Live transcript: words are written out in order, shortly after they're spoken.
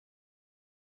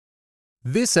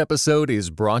This episode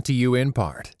is brought to you in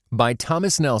part by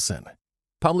Thomas Nelson,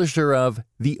 publisher of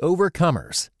The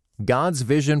Overcomers, God's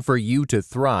Vision for You to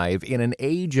Thrive in an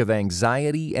Age of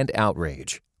Anxiety and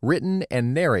Outrage, written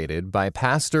and narrated by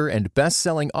pastor and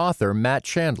best-selling author Matt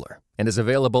Chandler, and is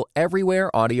available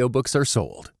everywhere audiobooks are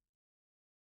sold.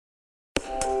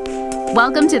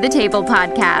 Welcome to the Table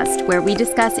Podcast, where we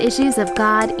discuss issues of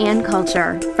God and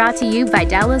culture, brought to you by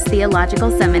Dallas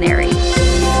Theological Seminary.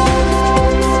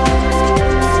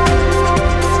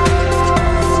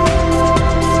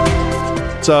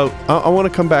 So I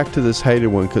want to come back to this hated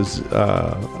one because,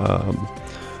 of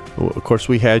course,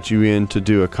 we had you in to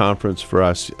do a conference for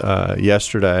us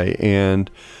yesterday, and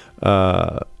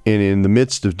in the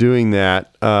midst of doing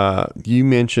that, you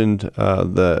mentioned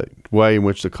the way in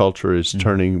which the culture is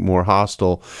turning more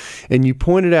hostile, and you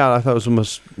pointed out, I thought it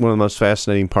was one of the most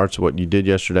fascinating parts of what you did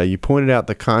yesterday. You pointed out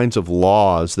the kinds of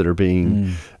laws that are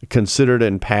being considered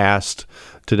and passed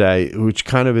today, which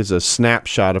kind of is a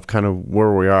snapshot of kind of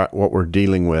where we are, what we're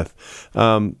dealing with.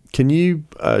 Can you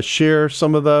share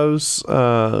some of those?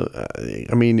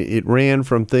 I mean, it ran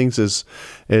from things as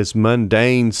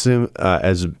mundane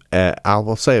as I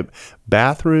will say,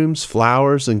 bathrooms,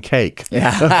 flowers, and cake.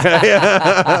 Yeah.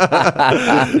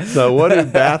 Okay. So, what do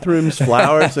bathrooms,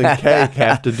 flowers, and cake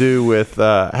have to do with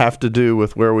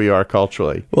where we are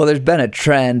culturally? Well, there's been a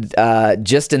trend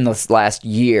just in this last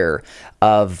year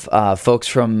of folks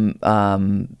from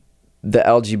the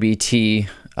LGBT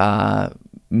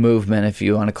movement, if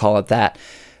you want to call it that,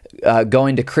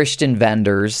 going to Christian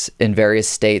vendors in various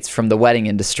states from the wedding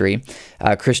industry,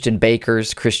 Christian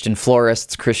bakers, Christian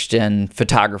florists, Christian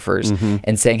photographers,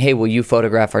 and saying, hey, will you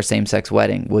photograph our same-sex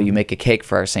wedding? Will you make a cake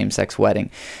for our same-sex wedding?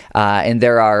 And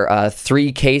there are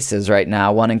 3 cases right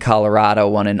now, one in Colorado,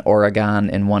 one in Oregon,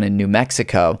 and one in New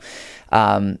Mexico.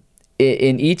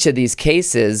 In each of these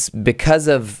cases, because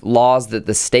of laws that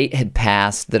the state had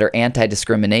passed that are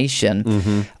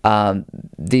anti-discrimination,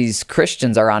 these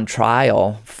Christians are on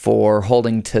trial for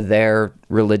holding to their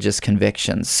religious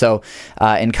convictions. So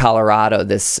in Colorado,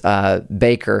 this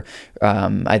baker,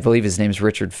 I believe his name's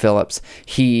Richard Phillips,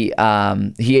 he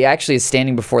actually is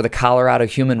standing before the Colorado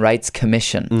Human Rights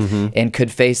Commission and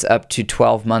could face up to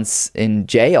 12 months in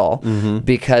jail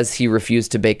because he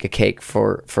refused to bake a cake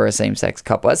for a same-sex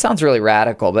couple. That sounds really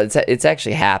radical, but it's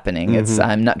actually happening.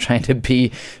 I'm not trying to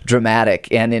be dramatic.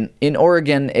 And in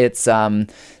Oregon, it's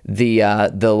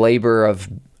the labor of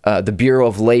the Bureau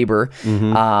of Labor,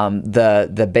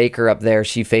 the baker up there,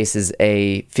 she faces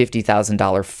a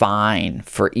 $50,000 fine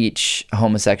for each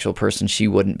homosexual person she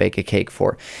wouldn't bake a cake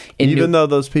for. Even though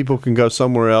those people can go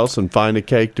somewhere else and find a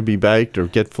cake to be baked or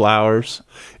get flowers,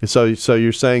 and so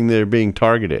you're saying they're being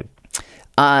targeted.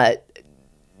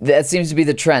 That seems to be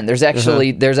the trend. There's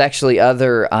actually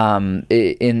other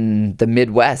in the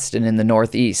Midwest and in the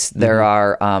Northeast. There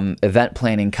are event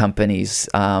planning companies,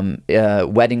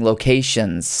 wedding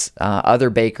locations, other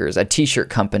bakers, a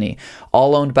T-shirt company,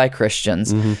 all owned by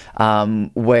Christians,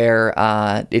 where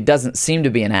it doesn't seem to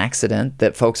be an accident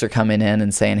that folks are coming in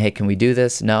and saying, "Hey, can we do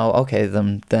this?" No, okay,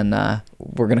 then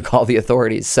we're going to call the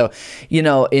authorities. So,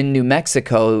 in New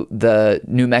Mexico, the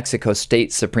New Mexico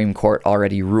State Supreme Court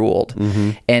already ruled.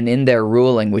 And in their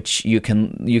ruling, which you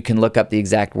can look up the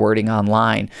exact wording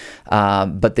online,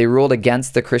 but they ruled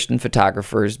against the Christian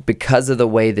photographers because of the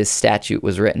way this statute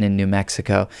was written in New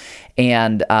Mexico.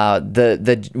 And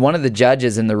the one of the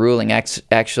judges in the ruling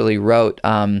actually wrote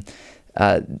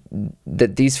that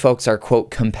these folks are, quote,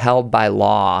 compelled by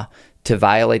law to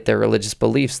violate their religious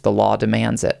beliefs. The law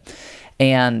demands it.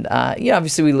 And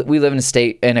obviously we live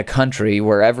in a country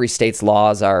where every state's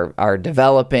laws are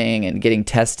developing and getting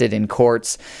tested in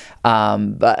courts.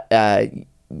 But there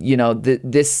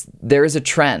is a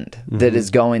trend that is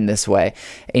going this way,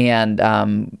 and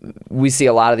we see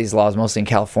a lot of these laws mostly in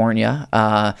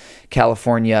California.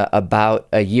 California, about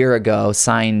a year ago,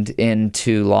 signed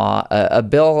into law a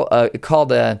bill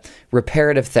called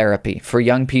reparative therapy for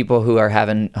young people who are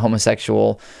having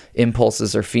homosexual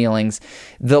impulses or feelings.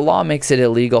 The law makes it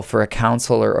illegal for a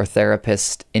counselor or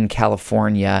therapist in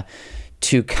California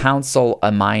to counsel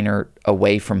a minor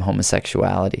away from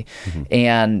homosexuality.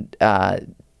 And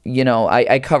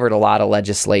I covered a lot of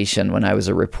legislation when I was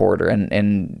a reporter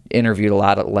and interviewed a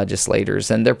lot of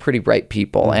legislators, and they're pretty bright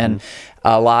people. And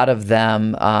a lot of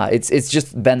them, it's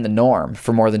just been the norm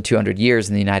for more than 200 years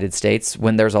in the United States.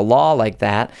 When there's a law like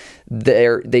that,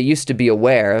 they used to be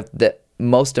aware that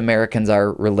most Americans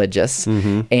are religious,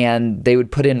 and they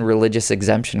would put in religious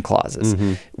exemption clauses.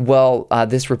 Well,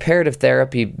 this reparative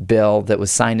therapy bill that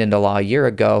was signed into law a year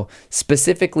ago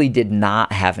specifically did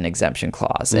not have an exemption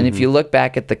clause. And if you look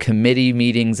back at the committee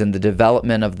meetings and the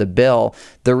development of the bill,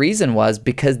 the reason was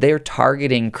because they're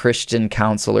targeting Christian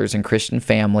counselors and Christian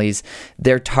families.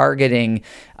 They're targeting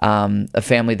a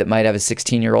family that might have a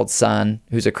 16-year-old son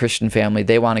who's a Christian family.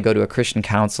 They want to go to a Christian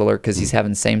counselor because he's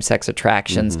having same-sex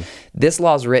attractions. This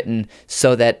law is written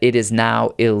so that it is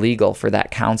now illegal for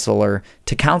that counselor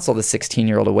to counsel the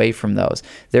 16-year-old away from those.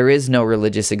 There is no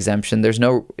religious exemption. There's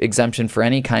no exemption for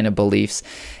any kind of beliefs.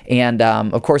 And,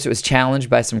 of course, it was challenged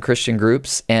by some Christian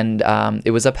groups, and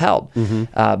it was upheld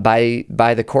by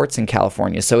the courts in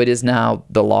California. So it is now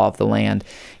the law of the land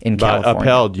in California. By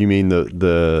upheld, you mean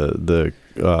the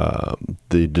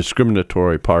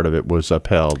discriminatory part of it was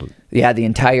upheld. Yeah, the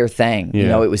entire thing. Yeah. You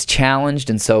know, it was challenged,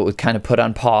 and so it was kind of put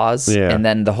on pause, and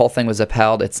then the whole thing was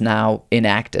upheld. It's now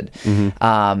enacted.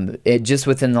 It just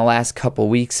within the last couple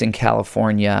weeks in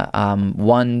California,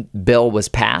 one bill was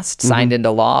passed, signed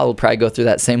into law. It'll probably go through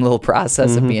that same little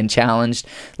process of being challenged,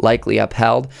 likely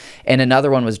upheld, and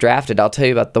another one was drafted. I'll tell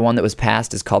you about the one that was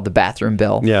passed is called the bathroom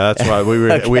bill. Yeah, that's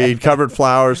right. We'd covered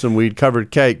flowers and we'd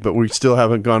covered cake, but we still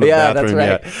haven't gone to the bathroom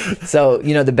yet. So,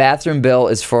 you know, the bathroom bill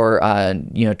is for,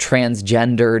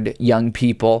 transgendered young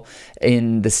people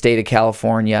in the state of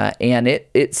California. And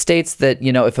it states that,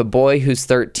 you know, if a boy who's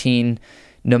 13,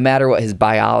 no matter what his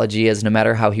biology is, no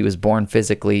matter how he was born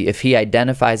physically, if he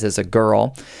identifies as a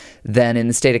girl, then in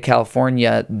the state of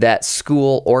California, that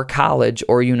school or college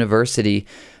or university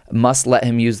must let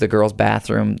him use the girls'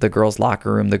 bathroom, the girls'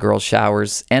 locker room, the girls'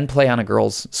 showers, and play on a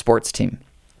girls' sports team.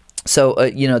 So,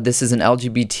 this is an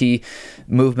LGBT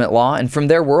movement law, and from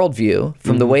their worldview,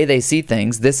 from the way they see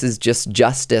things, this is just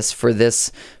justice for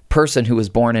this person who was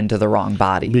born into the wrong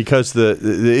body. Because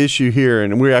the issue here,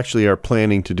 and we actually are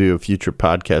planning to do a future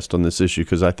podcast on this issue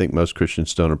because I think most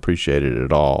Christians don't appreciate it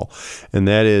at all, and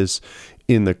that is,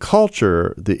 in the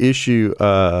culture, the issue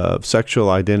of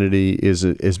sexual identity is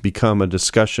become a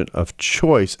discussion of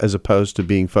choice as opposed to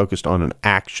being focused on an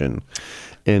action.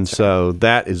 And so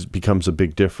that becomes a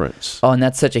big difference. Oh, and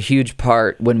that's such a huge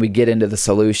part when we get into the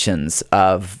solutions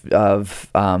of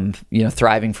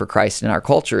thriving for Christ in our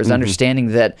culture is understanding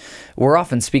that we're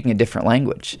often speaking a different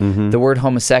language. The word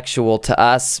homosexual to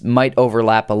us might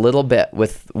overlap a little bit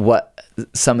with what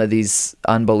some of these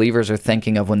unbelievers are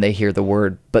thinking of when they hear the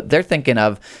word, but they're thinking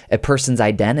of a person's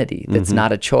identity that's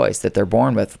not a choice that they're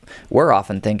born with. We're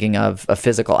often thinking of a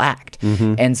physical act.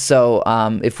 And so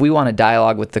if we want to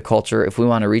dialogue with the culture, if we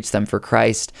want to reach them for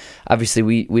Christ, obviously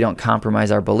we don't compromise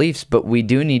our beliefs, but we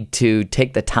do need to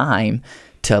take the time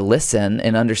to listen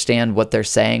and understand what they're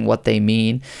saying, what they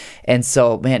mean. And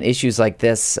so, man, issues like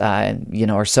this,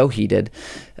 are so heated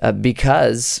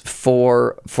because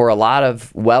for a lot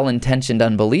of well-intentioned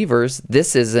unbelievers,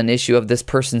 this is an issue of this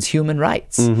person's human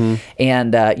rights.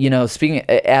 And, speaking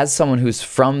as someone who's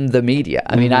from the media,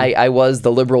 I mean, I was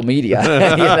the liberal media,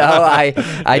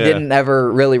 I didn't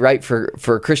ever really write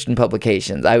for Christian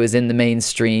publications. I was in the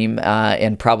mainstream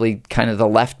and probably kind of the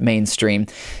left mainstream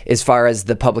as far as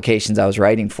the publications I was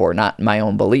writing for, not my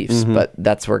own beliefs, but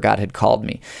that's where God had called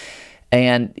me.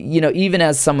 And, even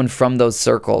as someone from those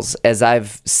circles, as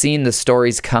I've seen the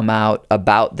stories come out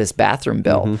about this bathroom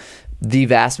bill, the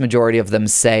vast majority of them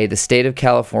say the state of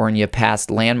California passed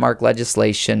landmark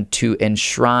legislation to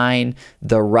enshrine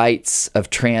the rights of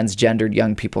transgendered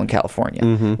young people in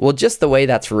California. Well, just the way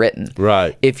that's written,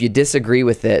 right? If you disagree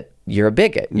with it, you're a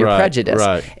bigot, you're prejudiced.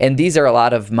 Right. And these are a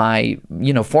lot of my,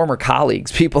 former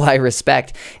colleagues, people I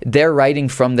respect. They're writing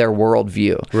from their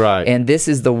worldview. Right. And this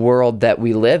is the world that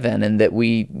we live in and that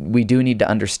we do need to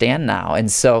understand now.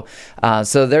 And so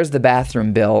there's the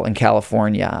bathroom bill in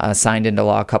California, signed into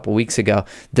law a couple weeks ago.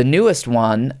 The newest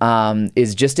one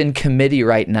is just in committee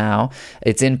right now.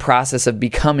 It's in process of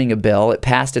becoming a bill. It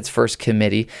passed its first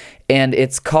committee, and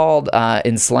it's called,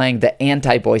 in slang, the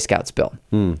Anti-Boy Scouts Bill.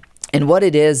 And what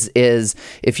it is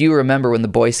if you remember when the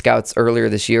Boy Scouts earlier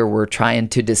this year were trying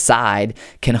to decide,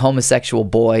 can homosexual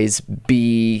boys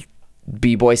be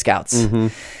Boy Scouts?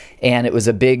 And it was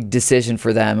a big decision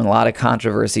for them and a lot of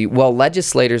controversy. Well,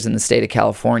 legislators in the state of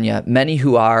California, many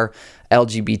who are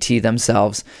LGBT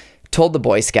themselves, told the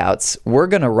Boy Scouts, we're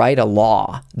going to write a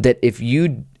law that if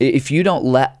you don't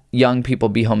let young people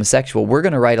be homosexual, we're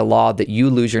going to write a law that you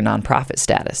lose your nonprofit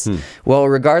status. Well,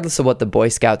 regardless of what the Boy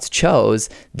Scouts chose,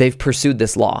 they've pursued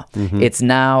this law. It's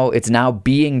now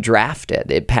being drafted.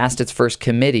 It passed its first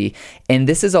committee, and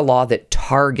this is a law that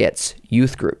targets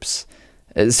youth groups.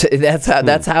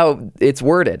 That's how it's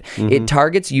worded. It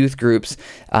targets youth groups.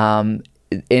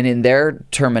 in their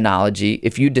terminology,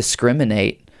 if you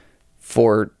discriminate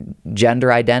for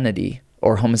gender identity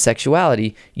or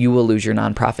homosexuality, you will lose your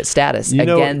nonprofit status.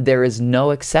 Again, there is no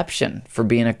exception for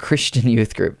being a Christian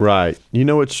youth group. Right. You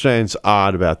know what stands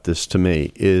odd about this to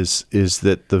me is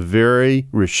that the very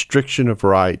restriction of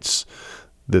rights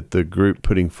that the group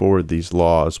putting forward these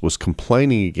laws was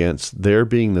complaining against their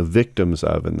being the victims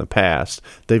of in the past,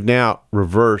 they've now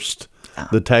reversed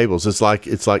the tables. It's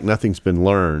like nothing's been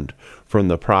learned from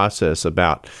the process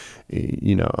about,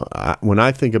 when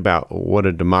I think about what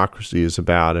a democracy is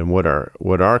about and what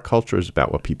our culture is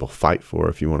about, what people fight for,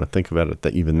 if you want to think about it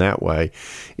even that way,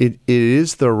 it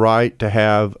is the right to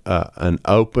have an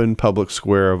open public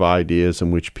square of ideas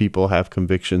in which people have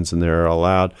convictions and they're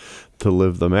allowed to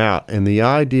live them out. And the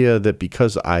idea that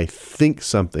because I think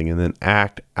something and then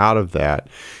act out of that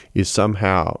is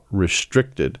somehow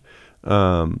restricted,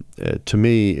 to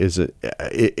me,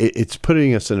 it's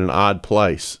putting us in an odd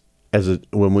place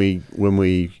when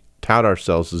we tout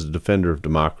ourselves as a defender of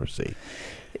democracy.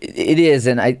 It is,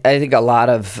 and I think a lot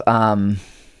of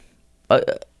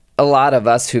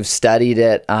us who've studied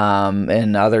it,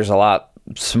 and others a lot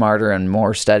smarter and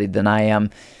more studied than I am,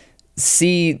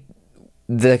 see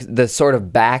the sort of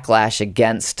backlash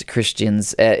against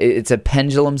Christians. It's a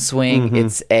pendulum swing. Mm-hmm.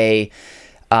 It's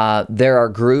there are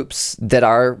groups that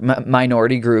are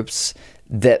minority groups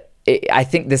that I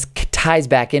think this ties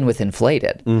back in with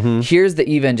inflated. Mm-hmm. Here's the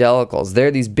evangelicals.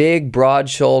 They're these big,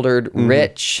 broad-shouldered, mm-hmm.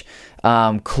 rich,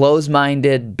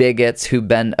 close-minded bigots who've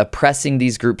been oppressing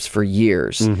these groups for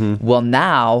years. Mm-hmm. Well,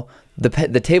 now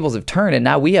the tables have turned, and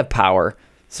now we have power.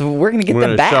 So we're going to get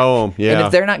them back. Show them. Yeah. And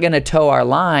if they're not going to toe our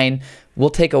line, we'll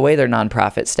take away their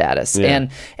nonprofit status. Yeah.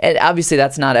 And obviously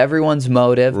that's not everyone's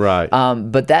motive. Right.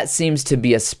 But that seems to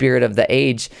be a spirit of the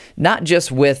age, not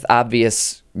just with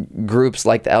obvious groups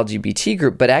like the LGBT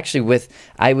group, but actually with,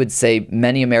 I would say,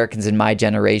 many Americans in my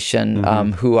generation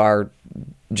mm-hmm. Who are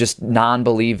just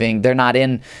non-believing. They're not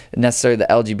in necessarily the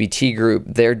LGBT group.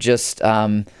 They're just,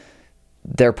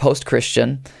 they're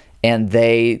post-Christian, and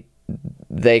they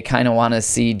kind of want to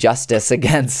see justice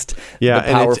against the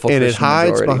powerful Christian and it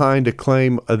hides majority. Behind a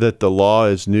claim that the law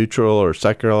is neutral or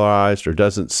secularized or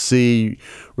doesn't see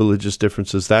religious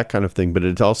differences, that kind of thing. But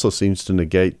it also seems to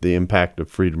negate the impact of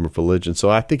freedom of religion. So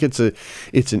I think it's an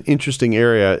interesting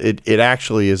area. It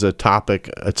actually is a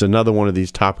topic. It's another one of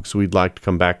these topics we'd like to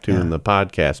come back to in the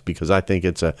podcast, because I think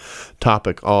it's a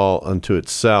topic all unto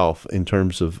itself in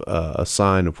terms of a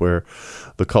sign of where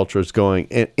the culture is going.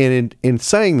 And in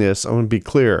saying this, I want to be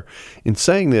clear. In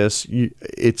saying this,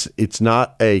 it's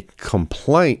not a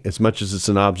complaint as much as it's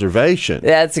an observation.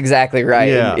 That's exactly right.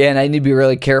 Yeah. And I need to be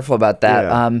really careful about that.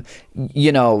 Yeah.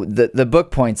 The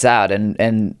book points out,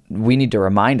 and we need to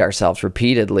remind ourselves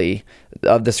repeatedly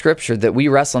of the scripture that we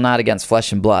wrestle not against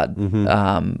flesh and blood.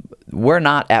 Mm-hmm. We're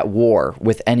not at war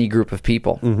with any group of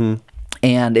people. Mm-hmm.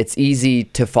 And it's easy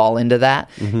to fall into that.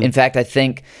 Mm-hmm. In fact, I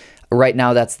think right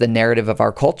now that's the narrative of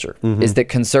our culture, mm-hmm. is that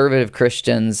conservative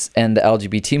Christians and the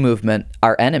LGBT movement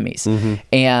are enemies. Mm-hmm.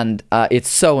 And it's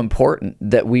so important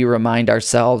that we remind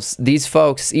ourselves, these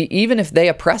folks, even if they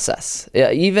oppress us,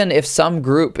 even if some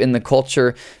group in the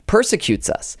culture persecutes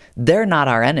us, they're not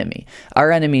our enemy.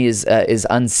 Our enemy is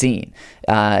unseen.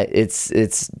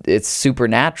 It's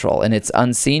supernatural, and it's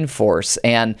unseen force.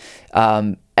 And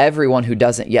everyone who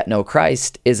doesn't yet know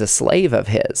Christ is a slave of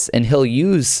his, and he'll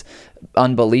use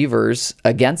unbelievers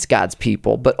against God's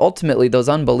people, but ultimately those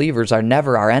unbelievers are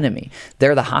never our enemy.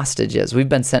 They're the hostages. We've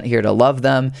been sent here to love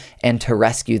them and to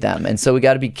rescue them. And so we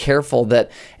got to be careful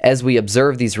that as we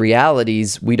observe these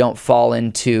realities, we don't fall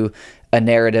into a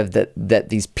narrative that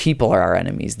these people are our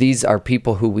enemies. These are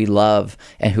people who we love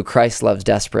and who Christ loves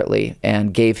desperately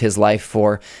and gave his life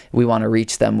for. We want to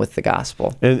reach them with the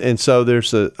gospel. And so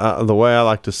there's the way I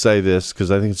like to say this, because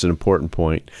I think it's an important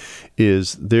point,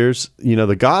 is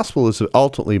the gospel is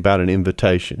ultimately about an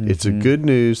invitation. Mm-hmm. It's a good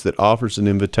news that offers an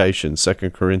invitation. 2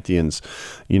 Corinthians,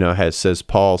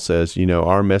 Paul says,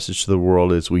 our message to the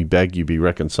world is we beg you be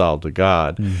reconciled to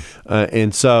God.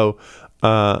 And so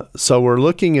we're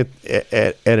looking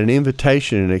at an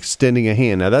invitation and extending a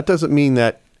hand. Now, that doesn't mean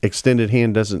that extended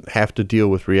hand doesn't have to deal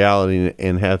with reality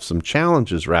and have some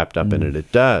challenges wrapped up in it.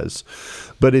 It does.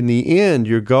 But in the end,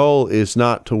 your goal is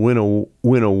not to win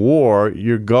a war.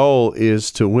 Your goal is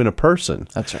to win a person.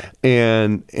 That's right.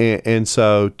 And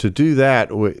so to do that,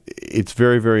 it's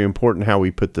very, very important how we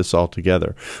put this all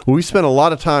together. Well, we spent a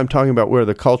lot of time talking about where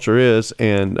the culture is,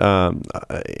 and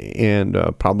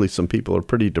probably some people are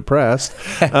pretty depressed.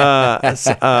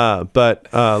 But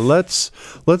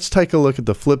let's take a look at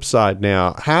the flip side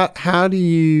now. How do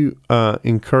you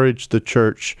encourage the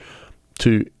church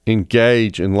to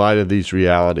engage in light of these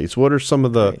realities? What are some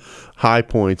of the high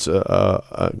points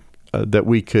that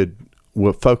we could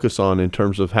focus on in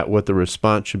terms of what the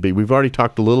response should be? We've already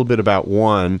talked a little bit about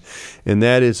one, and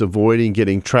that is avoiding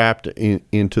getting trapped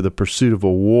into the pursuit of a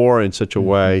war in such a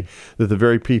way that the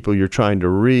very people you're trying to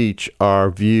reach are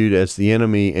viewed as the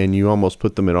enemy, and you almost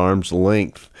put them at arm's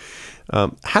length.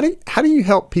 How do you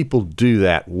help people do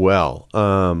that well?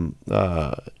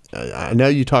 I know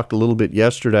you talked a little bit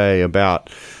yesterday about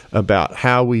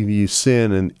how we view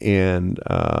sin and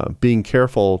being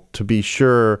careful to be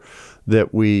sure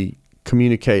that we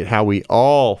communicate how we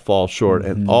all fall short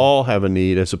and all have a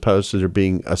need, as opposed to there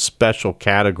being a special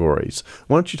categories.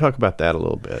 Why don't you talk about that a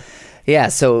little bit? Yeah,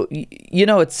 so,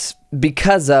 it's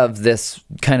because of this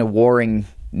kind of warring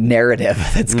narrative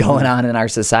that's going on in our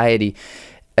society.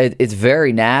 It's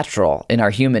very natural in our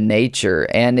human nature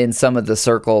and in some of the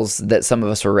circles that some of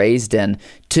us were raised in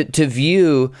to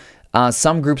view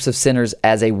some groups of sinners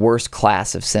as a worse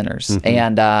class of sinners.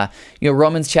 And,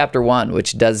 Romans chapter 1,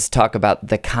 which does talk about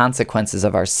the consequences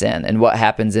of our sin and what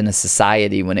happens in a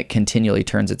society when it continually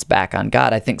turns its back on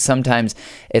God. I think sometimes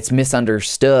it's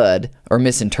misunderstood or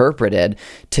misinterpreted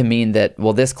to mean that,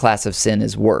 well, this class of sin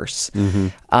is worse.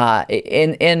 And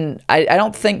I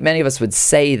don't think many of us would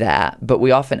say that, but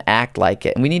we often act like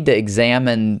it. And we need to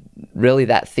examine really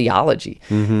that theology.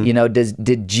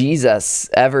 Did Jesus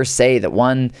ever say that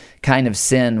one kind of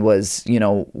sin was,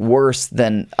 worse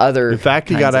than other? In fact,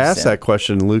 he got asked that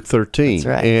question in Luke 13. That's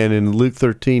right. And in Luke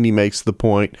 13, he makes the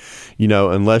point,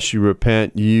 unless you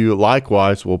repent, you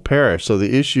likewise will perish. So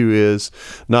the issue is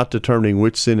not determining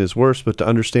which sin is worse, but to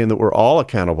understand that we're all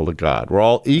accountable to God. We're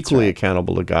all equally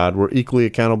accountable to God. We're equally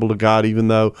accountable to God, even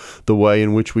though the way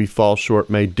in which we fall short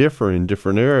may differ in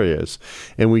different areas.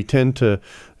 And we tend to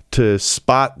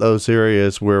spot those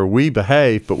areas where we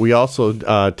behave, but we also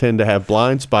tend to have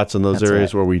blind spots in those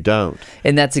areas where we don't.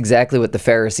 And that's exactly what the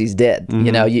Pharisees did.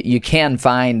 You can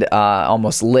find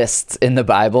almost lists in the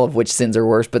Bible of which sins are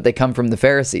worse, but they come from the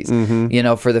Pharisees.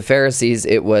 For the Pharisees,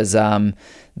 it was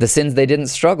the sins they didn't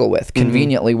struggle with,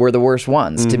 conveniently, were the worst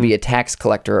ones, to be a tax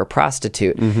collector or a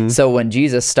prostitute. So when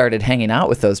Jesus started hanging out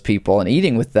with those people and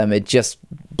eating with them, it just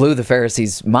blew the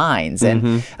Pharisees' minds.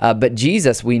 And but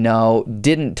Jesus, we know,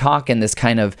 didn't talk in this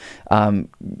kind of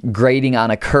grading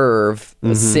on a curve,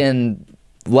 sin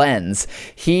lens.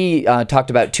 He talked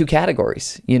about two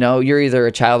categories. You're either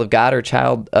a child of God or a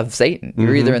child of Satan.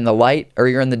 You're either in the light or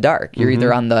you're in the dark. You're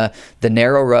either on the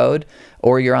narrow road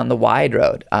or you're on the wide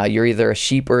road. You're either a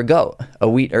sheep or a goat, a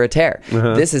wheat or a tare.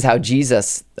 This is how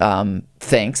Jesus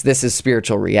thinks. This is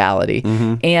spiritual reality.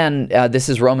 And this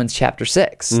is Romans chapter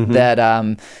 6, that,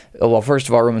 first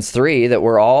of all, Romans 3, that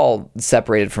we're all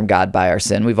separated from God by our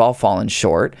sin. We've all fallen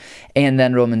short. And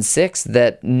then Romans 6,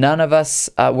 that none of us,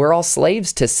 we're all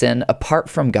slaves to sin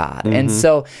apart from God. And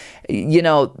so,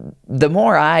 the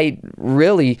more I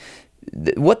really...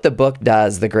 what the book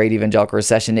does, The Great Evangelical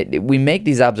Recession, we make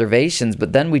these observations,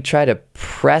 but then we try to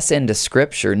press into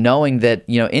Scripture, knowing that,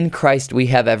 in Christ we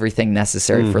have everything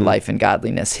necessary for life and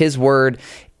godliness. His Word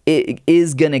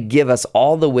is going to give us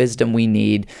all the wisdom we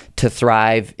need to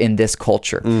thrive in this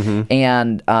culture.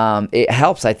 And it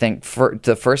helps, I think, for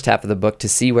the first half of the book to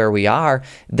see where we are.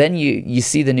 Then you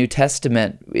see the New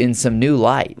Testament in some new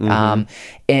light.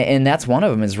 And that's one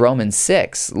of them is Romans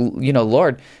 6.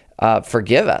 Lord,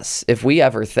 forgive us if we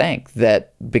ever think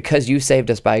that because you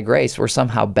saved us by grace, we're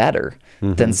somehow better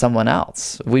than someone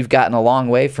else. We've gotten a long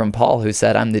way from Paul, who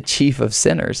said, I'm the chief of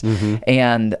sinners.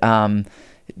 And,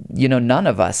 none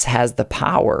of us has the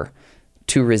power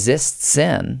to resist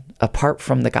sin apart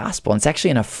from the gospel. And it's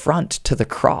actually an affront to the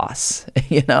cross.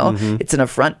 It's an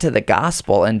affront to the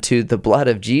gospel and to the blood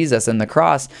of Jesus and the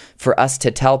cross for us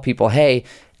to tell people, hey,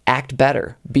 act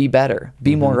better, be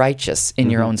more righteous in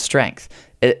your own strength.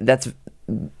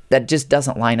 That just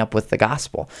doesn't line up with the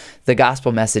gospel. The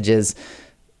gospel message is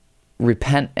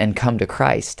repent and come to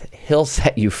Christ. He'll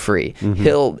set you free.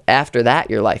 After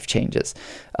that, your life changes.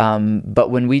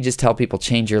 But when we just tell people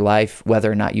change your life,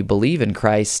 whether or not you believe in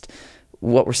Christ,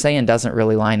 what we're saying doesn't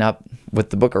really line up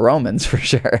with the book of Romans for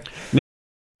sure.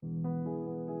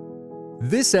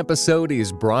 This episode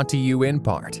is brought to you in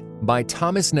part by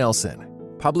Thomas Nelson,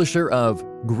 publisher of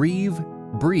Grieve,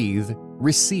 Breathe,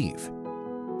 Receive.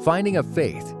 Finding a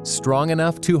faith strong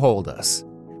enough to hold us.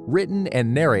 Written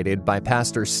and narrated by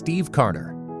Pastor Steve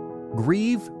Carter.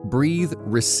 Grieve, breathe,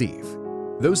 receive.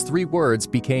 Those three words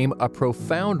became a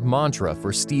profound mantra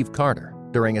for Steve Carter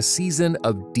during a season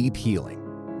of deep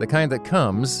healing, the kind that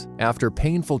comes after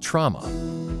painful trauma.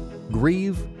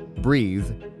 Grieve, Breathe,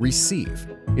 Receive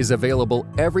is available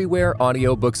everywhere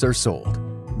audiobooks are sold.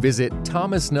 Visit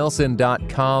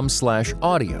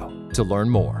thomasnelson.com/audio to learn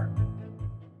more.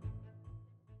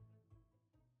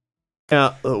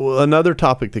 Now, another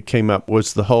topic that came up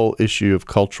was the whole issue of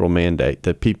cultural mandate,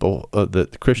 that people,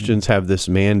 that Christians have this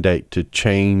mandate to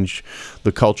change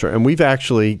the culture. And we've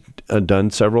actually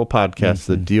done several podcasts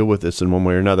that deal with this in one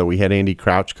way or another. We had Andy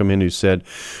Crouch come in who said,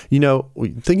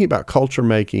 thinking about culture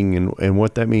making and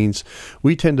what that means,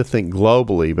 we tend to think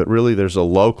globally, but really there's a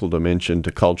local dimension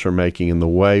to culture making and the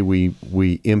way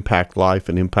we impact life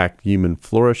and impact human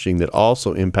flourishing that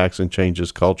also impacts and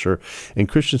changes culture. And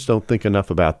Christians don't think enough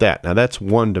about that. Now, that's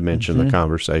one dimension of the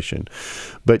conversation.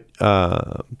 But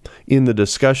in the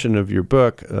discussion of your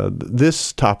book,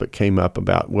 this topic came up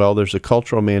about, well, there's a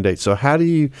cultural mandate. So how do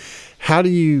you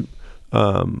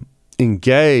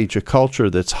engage a culture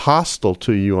that's hostile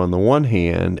to you on the one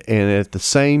hand, and at the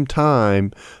same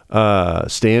time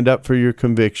stand up for your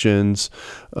convictions?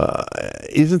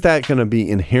 Isn't that going to be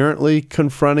inherently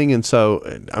confronting? And so,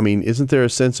 isn't there a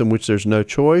sense in which there's no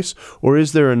choice, or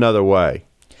is there another way?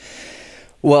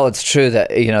 Well, it's true that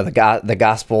the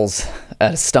gospel's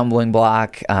a stumbling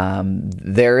block.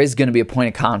 There is going to be a point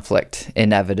of conflict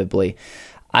inevitably.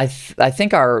 I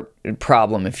think our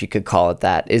problem, if you could call it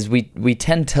that, is we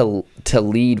tend to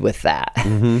lead with that.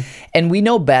 And we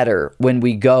know better when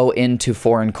we go into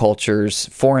foreign cultures,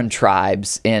 foreign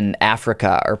tribes in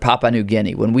Africa or Papua New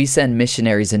Guinea. When we send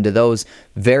missionaries into those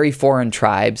very foreign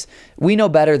tribes, we know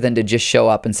better than to just show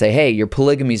up and say, hey, your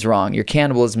polygamy's wrong, your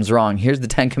cannibalism's wrong, here's the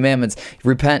 10 Commandments,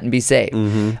 repent and be saved.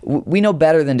 We know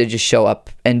better than to just show up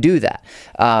and do that.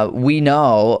 We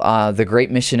know the great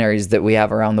missionaries that we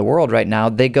have around the world right now,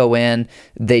 they go in,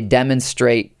 they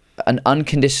demonstrate an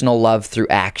unconditional love through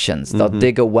actions. They'll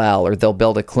dig a well or they'll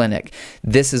build a clinic.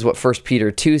 This is what 1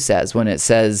 Peter 2 says when it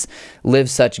says,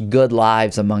 live such good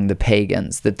lives among the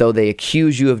pagans, that though they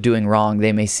accuse you of doing wrong,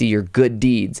 they may see your good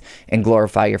deeds and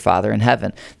glorify your Father in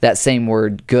heaven. That same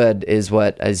word good is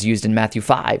what is used in Matthew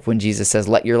 5 when Jesus says,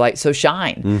 let your light so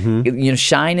shine.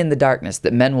 Shine in the darkness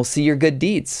that men will see your good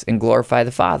deeds and glorify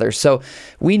the Father. So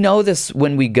we know this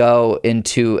when we go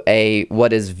into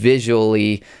what is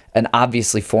visually an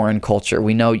obviously foreign culture.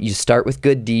 We know you start with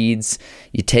good deeds,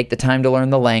 you take the time to learn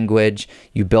the language,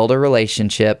 you build a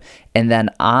relationship, and then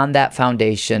on that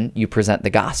foundation, you present the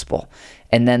gospel.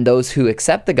 And then those who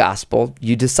accept the gospel,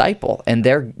 you disciple, and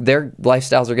their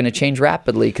lifestyles are going to change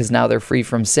rapidly because now they're free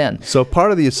from sin. So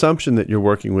part of the assumption that you're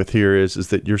working with here is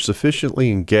that you're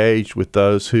sufficiently engaged with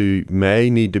those who may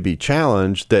need to be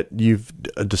challenged, that you've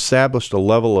established a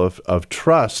level of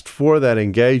trust for that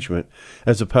engagement,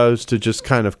 as opposed to just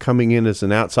kind of coming in as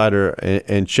an outsider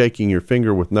and shaking your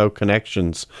finger with no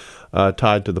connections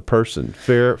tied to the person.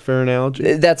 Fair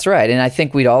analogy? That's right. And I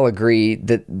think we'd all agree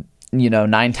that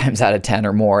 9 times out of 10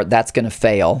 or more, that's going to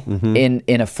fail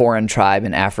in a foreign tribe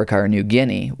in Africa or New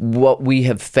Guinea. What we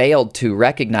have failed to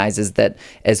recognize is that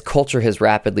as culture has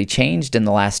rapidly changed in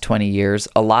the last 20 years,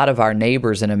 a lot of our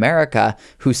neighbors in America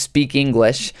who speak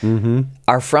English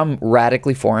are from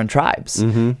radically foreign tribes.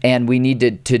 And we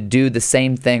need to do the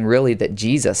same thing, really, that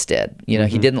Jesus did.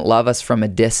 He didn't love us from a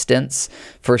distance.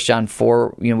 1 John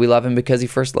 4, we love him because he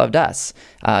first loved us.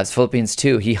 Philippians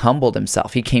 2, he humbled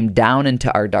himself. He came down into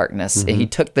our darkness. He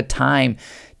took the time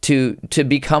to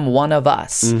become one of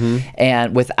us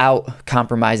and without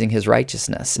compromising his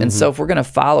righteousness. And so if we're going to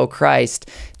follow Christ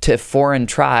to foreign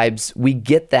tribes, we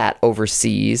get that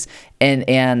overseas.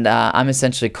 And I'm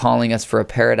essentially calling us for a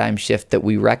paradigm shift that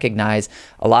we recognize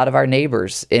a lot of our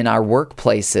neighbors in our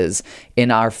workplaces,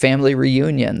 in our family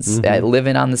reunions,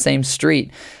 living on the same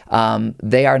street.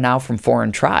 They are now from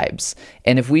foreign tribes.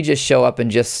 And if we just show up and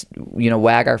just,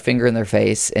 wag our finger in their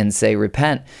face and say,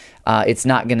 repent, it's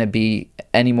not going to be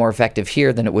any more effective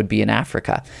here than it would be in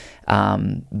Africa.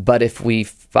 But if we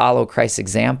follow Christ's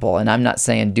example, and I'm not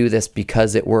saying do this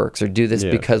because it works or do this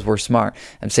because we're smart.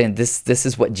 I'm saying this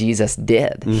is what Jesus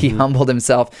did. He humbled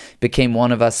himself, became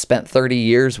one of us, spent 30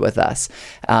 years with us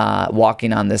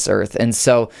walking on this earth. And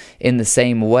so in the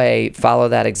same way, follow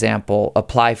that example,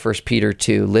 apply 1 Peter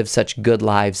 2, live such good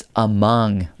lives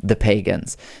among the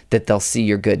pagans that they'll see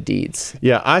your good deeds.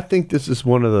 Yeah, I think this is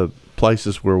one of the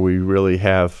places where we really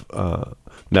have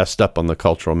messed up on the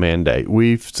cultural mandate.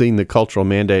 We've seen the cultural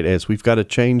mandate as we've got to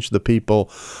change the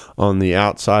people on the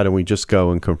outside and we just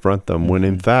go and confront them, when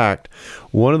in fact,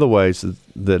 one of the ways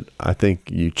that I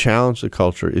think you challenge the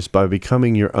culture is by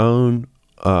becoming your own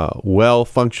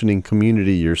well-functioning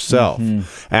community yourself,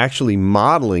 actually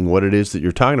modeling what it is that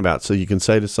you're talking about. So you can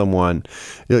say to someone,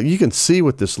 you can see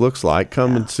what this looks like.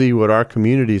 Come and see what our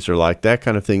communities are like, that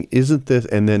kind of thing. Isn't this,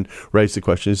 and then raise the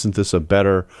question, isn't this a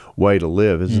better way to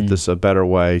live? Isn't this a better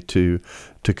way to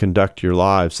conduct your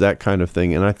lives, that kind of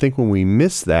thing? And I think when we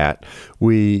miss that,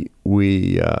 we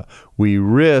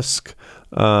risk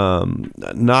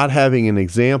not having an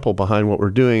example behind what we're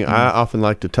doing. I often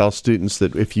like to tell students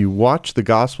that if you watch the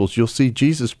Gospels, you'll see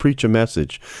Jesus preach a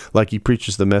message, like he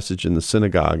preaches the message in the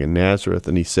synagogue in Nazareth,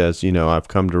 and he says, I've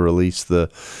come to release to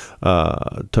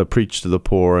preach to the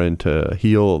poor and to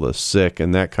heal the sick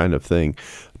and that kind of thing,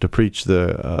 to preach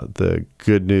the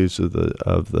good news of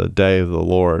the day of the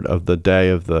Lord, of the day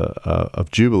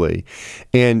of Jubilee,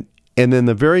 and then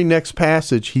the very next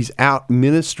passage, he's out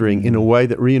ministering in a way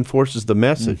that reinforces the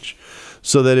message.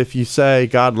 So that if you say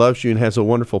God loves you and has a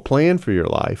wonderful plan for your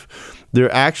life,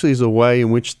 there actually is a way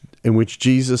in which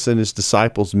Jesus and his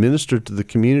disciples ministered to the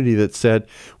community that said,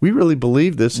 we really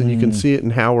believe this, and you can see it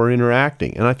in how we're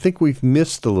interacting. And I think we've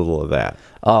missed a little of that.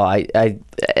 Oh, I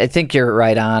think you're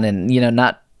right on, and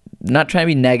not trying to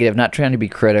be negative, not trying to be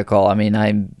critical. I mean,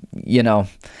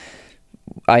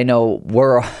 I know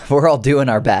we're all doing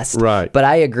our best, right? But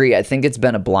I agree. I think it's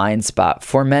been a blind spot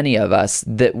for many of us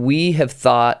that we have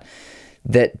thought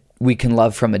that we can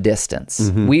love from a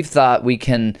distance. We've thought we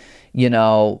can,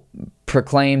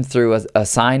 proclaim through a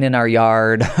sign in our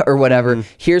yard or whatever.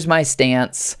 Here's my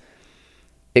stance.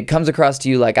 It comes across to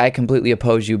you like I completely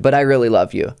oppose you, but I really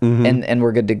love you, and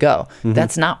we're good to go.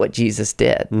 That's not what Jesus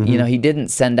did. He didn't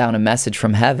send down a message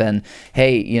from heaven,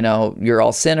 hey, you're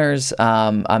all sinners,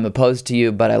 I'm opposed to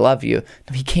you, but I love you.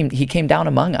 No, he came down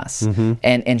among us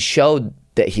and showed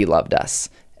that he loved us,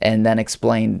 and then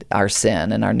explained our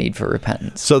sin and our need for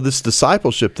repentance. So this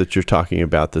discipleship that you're talking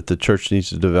about that the church needs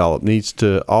to develop needs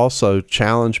to also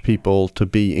challenge people to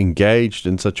be engaged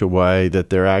in such a way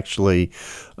that they're actually,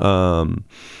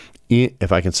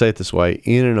 if I can say it this way,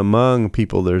 in and among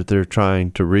people they're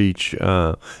trying to reach,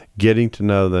 getting to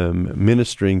know them,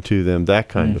 ministering to them, that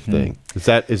kind of thing. Is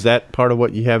that part of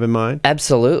what you have in mind?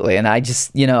 Absolutely. And I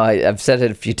just, I've said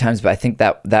it a few times, but I think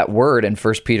that word in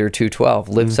 1 Peter 2:12,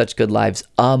 live such good lives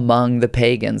among the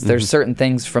pagans. There's certain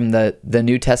things from the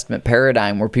New Testament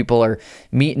paradigm where people are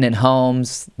meeting in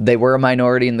homes. They were a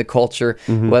minority in the culture,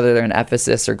 whether they're in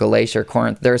Ephesus or Galatia or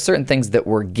Corinth. There are certain things that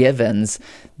were givens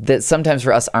that sometimes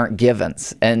for us aren't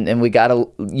givens. And we got to,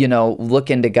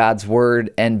 look into God's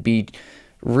word and be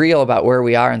real about where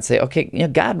we are and say, okay,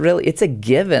 God really, it's a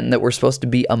given that we're supposed to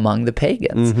be among the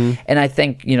pagans. And I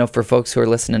think, for folks who are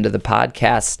listening to the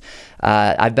podcast,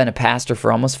 I've been a pastor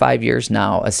for almost 5 years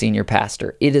now, a senior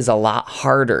pastor. It is a lot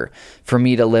harder for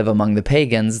me to live among the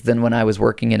pagans than when I was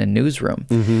working in a newsroom.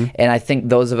 And I think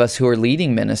those of us who are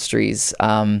leading ministries,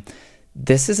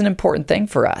 this is an important thing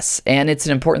for us. And it's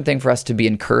an important thing for us to be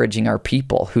encouraging our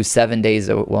people who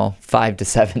 5 to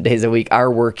 7 days a week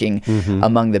are working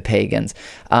among the pagans.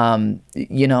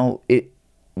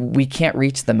 We can't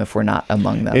reach them if we're not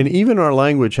among them. And even our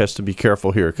language has to be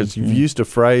careful here, because you've used a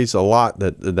phrase a lot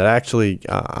that actually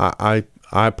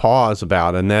I pause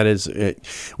about, and that is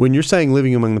when you're saying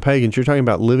living among the pagans, you're talking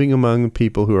about living among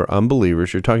people who are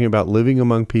unbelievers. You're talking about living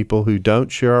among people who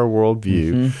don't share our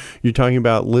worldview. You're talking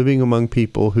about living among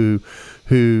people who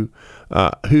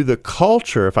the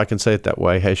culture, if I can say it that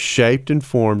way, has shaped and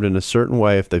formed in a certain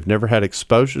way. If they've never had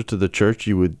exposure to the church,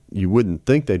 you wouldn't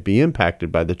think they'd be impacted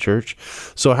by the church.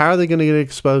 So how are they going to get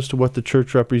exposed to what the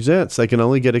church represents? They can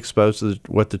only get exposed to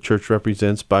what the church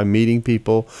represents by meeting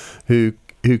people who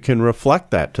can reflect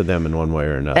that to them in one way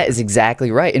or another. That is exactly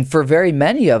right. And for very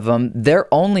many of them,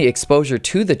 their only exposure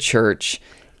to the church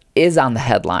is on the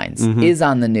headlines, is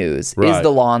on the news, is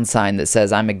the lawn sign that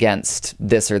says I'm against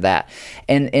this or that.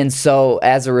 And so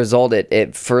as a result,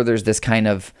 it furthers this kind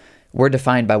of, we're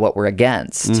defined by what we're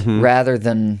against rather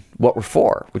than what we're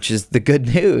for, which is the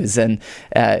good news and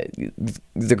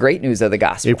the great news of the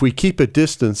gospel. If we keep a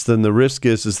distance, then the risk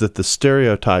is that the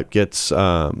stereotype gets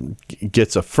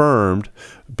affirmed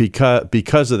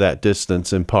because of that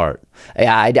distance in part.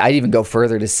 Yeah, I'd even go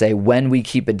further to say when we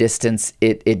keep a distance,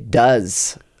 it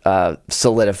does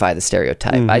solidify the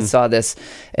stereotype. I saw this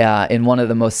in one of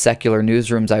the most secular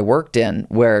newsrooms I worked in,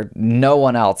 where no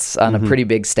one else on a pretty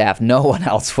big staff, no one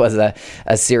else was a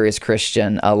serious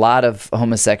Christian. A lot of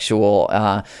homosexual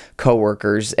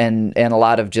coworkers and a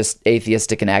lot of just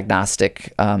atheistic and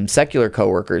agnostic secular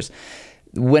coworkers.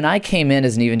 when I came in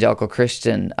as an evangelical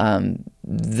Christian,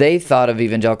 they thought of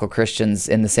evangelical Christians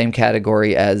in the same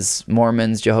category as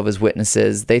Mormons, Jehovah's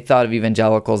Witnesses. They thought of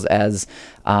evangelicals as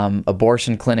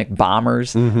abortion clinic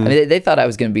bombers. I mean, they thought I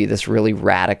was going to be this really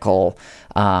radical,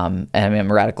 and I mean,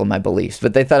 I'm radical in my beliefs,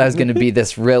 but they thought I was going to be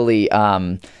this really,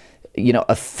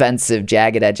 offensive,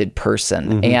 jagged-edged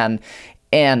person.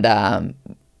 And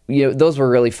those were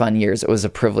really fun years. It was a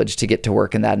privilege to get to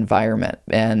work in that environment.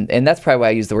 And that's probably why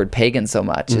I use the word pagan so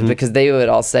much, is because they would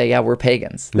all say, yeah, we're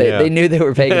pagans. They knew they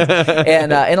were pagans.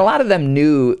 And a lot of them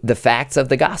knew the facts of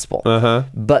the gospel,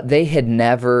 but they had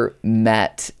never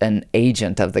met an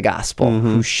agent of the gospel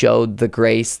who showed the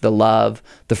grace, the love,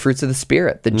 the fruits of the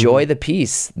Spirit, the joy, the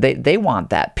peace. They want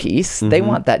that peace. They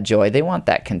want that joy. They want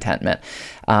that contentment.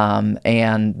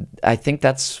 And I think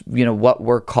that's, what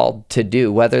we're called to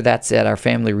do, whether that's at our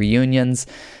family reunions,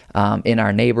 in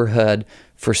our neighborhood,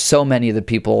 for so many of the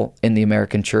people in the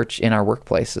American church, in our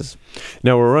workplaces.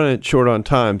 Now, we're running short on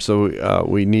time, so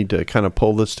we need to kind of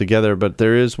pull this together, but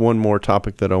there is one more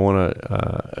topic that I want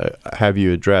to have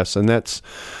you address, and that's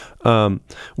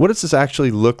what does this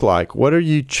actually look like? What are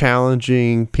you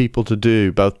challenging people to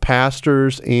do, both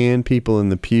pastors and people in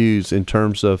the pews, in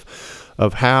terms of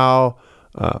how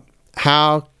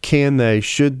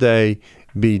should they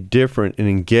be different in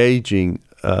engaging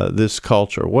this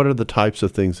culture? What are the types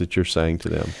of things that you're saying to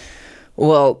them?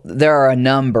 Well, there are a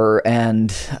number, and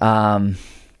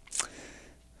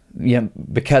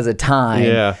because of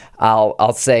time,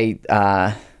 I'll say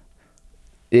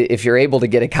if you're able to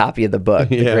get a copy of the book,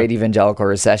 The Great Evangelical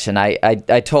Recession, I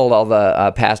told all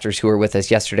the pastors who were with us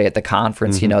yesterday at the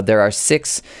conference, there are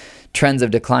 6 trends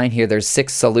of decline here. There's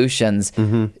 6 solutions.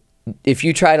 If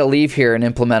you try to leave here and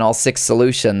implement all 6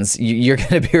 solutions, you're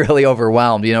going to be really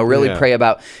overwhelmed. Really pray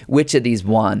about which of these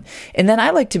won. And then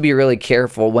I like to be really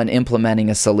careful when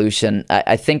implementing a solution.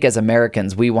 I think as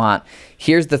Americans, we want,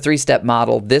 here's the 3-step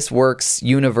model. This works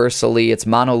universally. It's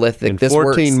monolithic. In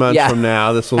 14 months from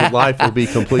now, life will be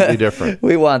completely different.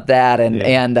 We want that.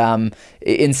 And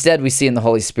instead, we see in the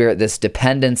Holy Spirit this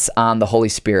dependence on the Holy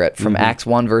Spirit from Acts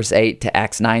 1, verse 8 to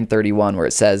Acts 9:31, where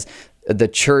it says, the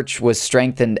church was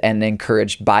strengthened and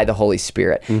encouraged by the Holy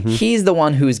Spirit. He's the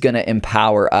one who's going to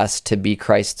empower us to be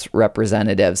Christ's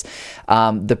representatives.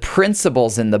 The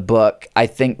principles in the book, I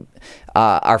think,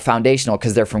 are foundational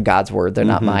because they're from God's Word. They're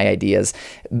not my ideas.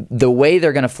 The way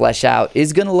they're going to flesh out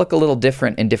is going to look a little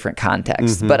different in different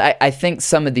contexts. But I think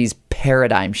some of these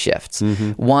paradigm shifts,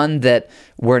 one that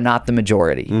we're not the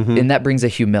majority, and that brings a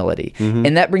humility.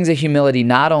 And that brings a humility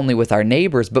not only with our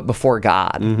neighbors, but before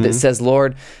God, that says,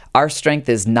 Lord, our strength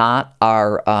is not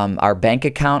our bank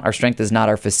account. Our strength is not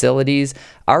our facilities.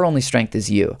 Our only strength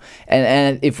is you.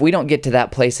 And if we don't get to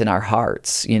that place in our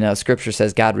hearts, Scripture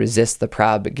says God resists the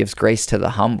proud but gives grace to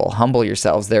the humble. Humble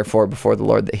yourselves, therefore, before the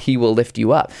Lord, that He will lift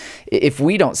you up. If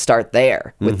we don't start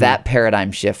there with that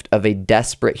paradigm shift of a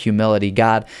desperate humility,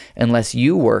 God, unless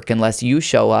you work, unless you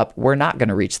show up, we're not going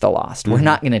to reach the lost. We're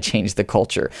not going to change the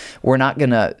culture. We're not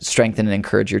going to strengthen and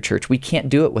encourage your church. We can't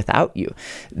do it without you.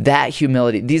 That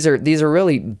humility, these are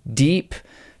really deep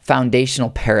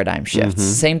foundational paradigm shifts.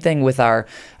 Same thing with our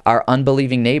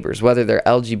unbelieving neighbors, whether they're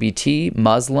LGBT,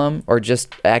 Muslim, or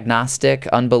just agnostic,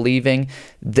 unbelieving,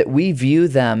 that we view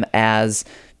them as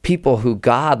people who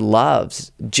God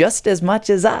loves just as much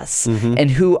as us,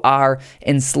 and who are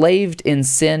enslaved in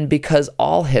sin because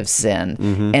all have sinned,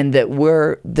 and that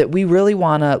we really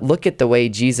want to look at the way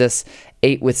Jesus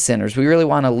ate with sinners. We really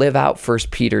want to live out 1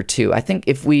 Peter 2. I think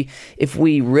if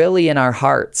we really in our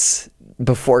hearts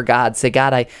before God say,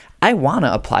 God, I want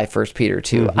to apply 1 Peter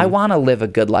 2. I want to live a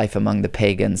good life among the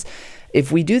pagans.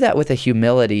 If we do that with a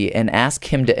humility and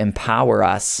ask Him to empower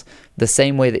us the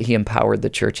same way that He empowered the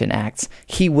church in Acts,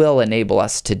 He will enable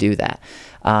us to do that.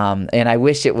 And I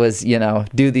wish it was,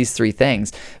 do these 3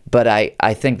 things. But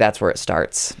I think that's where it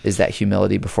starts, is that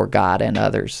humility before God and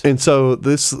others. And so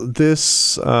this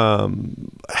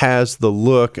has the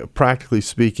look, practically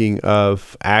speaking,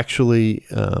 of actually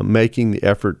making the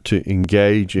effort to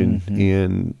engage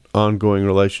in ongoing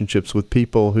relationships with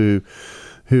people who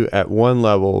at one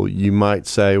level you might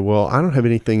say, well, I don't have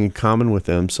anything in common with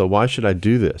them, so why should I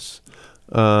do this?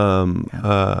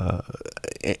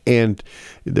 And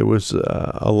there was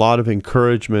a lot of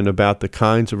encouragement about the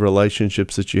kinds of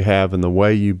relationships that you have and the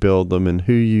way you build them and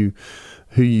who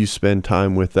you spend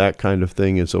time with. That kind of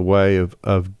thing is a way of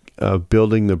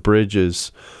building the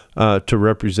bridges to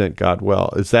represent God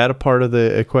well. Is that a part of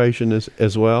the equation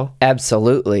as well?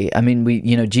 Absolutely. I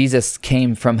mean, Jesus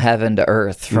came from heaven to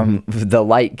earth. From the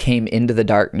light came into the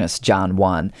darkness, John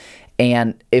 1.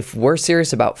 And if we're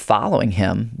serious about following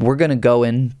him, we're going to go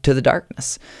into the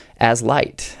darkness as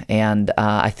light. And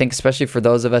I think especially for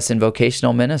those of us in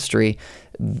vocational ministry,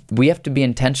 we have to be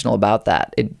intentional about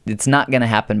that. It's not going to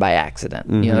happen by accident.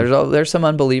 There's some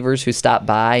unbelievers who stop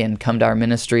by and come to our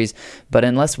ministries, but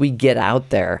unless we get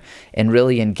out there and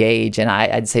really engage, and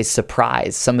I'd say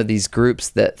surprise some of these groups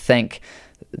that think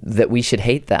that we should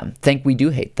hate them, think we do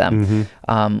hate them.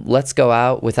 Let's go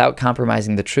out without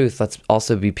compromising the truth. Let's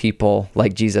also be people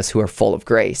like Jesus who are full of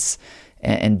grace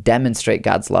and demonstrate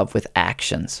God's love with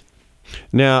actions.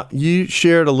 Now, you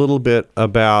shared a little bit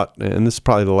about, and this is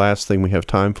probably the last thing we have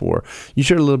time for, you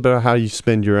shared a little bit about how you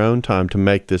spend your own time to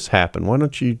make this happen. Why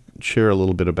don't you share a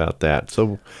little bit about that?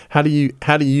 So how do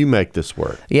you make this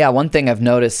work? Yeah, one thing I've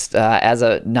noticed as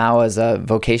a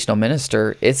vocational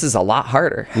minister, this is a lot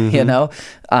harder.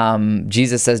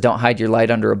 Jesus says, don't hide your light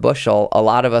under a bushel. A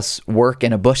lot of us work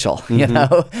in a bushel. We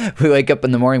wake up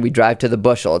in the morning, we drive to the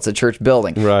bushel. It's a church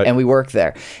building, right, and we work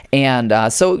there. And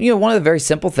so one of the very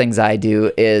simple things I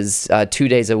do is 2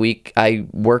 days a week I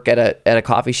work at a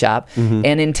coffee shop,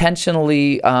 and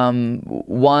intentionally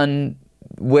one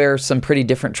where some pretty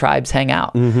different tribes hang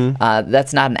out.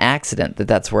 That's not an accident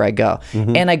that's where I go.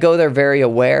 And I go there very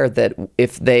aware that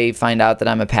if they find out that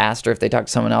I'm a pastor, if they talk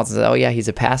to someone else and say, oh yeah, he's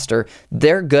a pastor,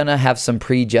 they're gonna have some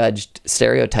prejudged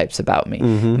stereotypes about me.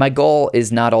 My goal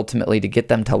is not ultimately to get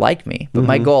them to like me, but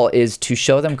my goal is to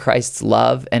show them Christ's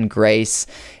love and grace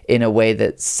in a way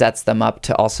that sets them up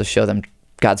to also show them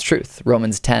God's truth.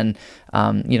 Romans 10,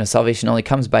 salvation only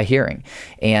comes by hearing.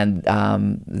 And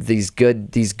these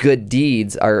good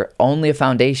deeds are only a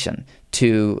foundation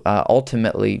to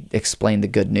ultimately explain the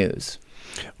good news.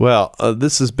 Well,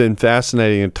 this has been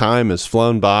fascinating, and time has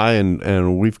flown by,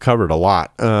 and we've covered a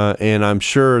lot. And I'm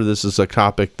sure this is a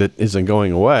topic that isn't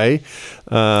going away.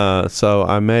 So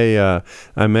I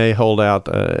may hold out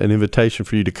an invitation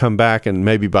for you to come back and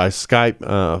maybe by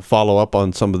Skype follow up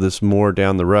on some of this more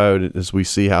down the road as we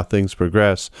see how things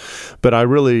progress. But I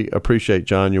really appreciate,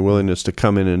 John, your willingness to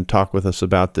come in and talk with us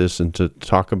about this and to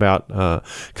talk about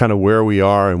kind of where we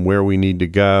are and where we need to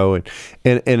go,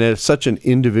 and at such an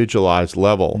individualized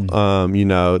level.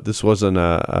 This wasn't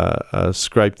a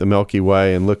scrape the Milky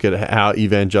Way and look at how what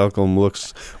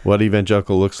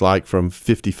evangelical looks like from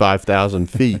 55,000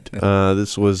 feet.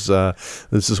 This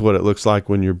is what it looks like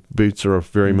when your boots are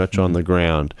very much on the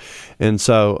ground. And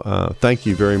so thank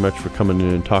you very much for coming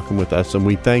in and talking with us. And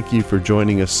we thank you for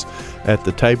joining us at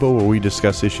the table where we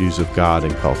discuss issues of God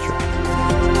and culture.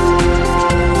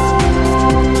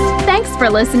 Thanks for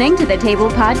listening to the Table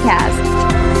Podcast.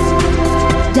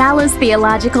 Dallas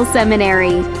Theological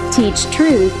Seminary. Teach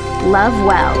truth, love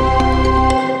well.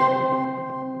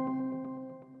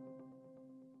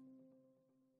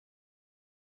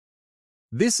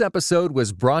 This episode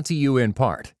was brought to you in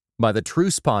part by the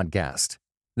Truce Podcast.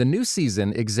 The new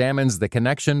season examines the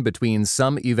connection between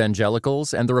some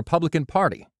evangelicals and the Republican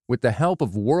Party with the help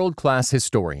of world-class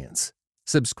historians.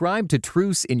 Subscribe to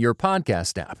Truce in your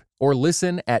podcast app or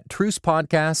listen at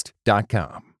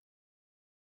trucepodcast.com.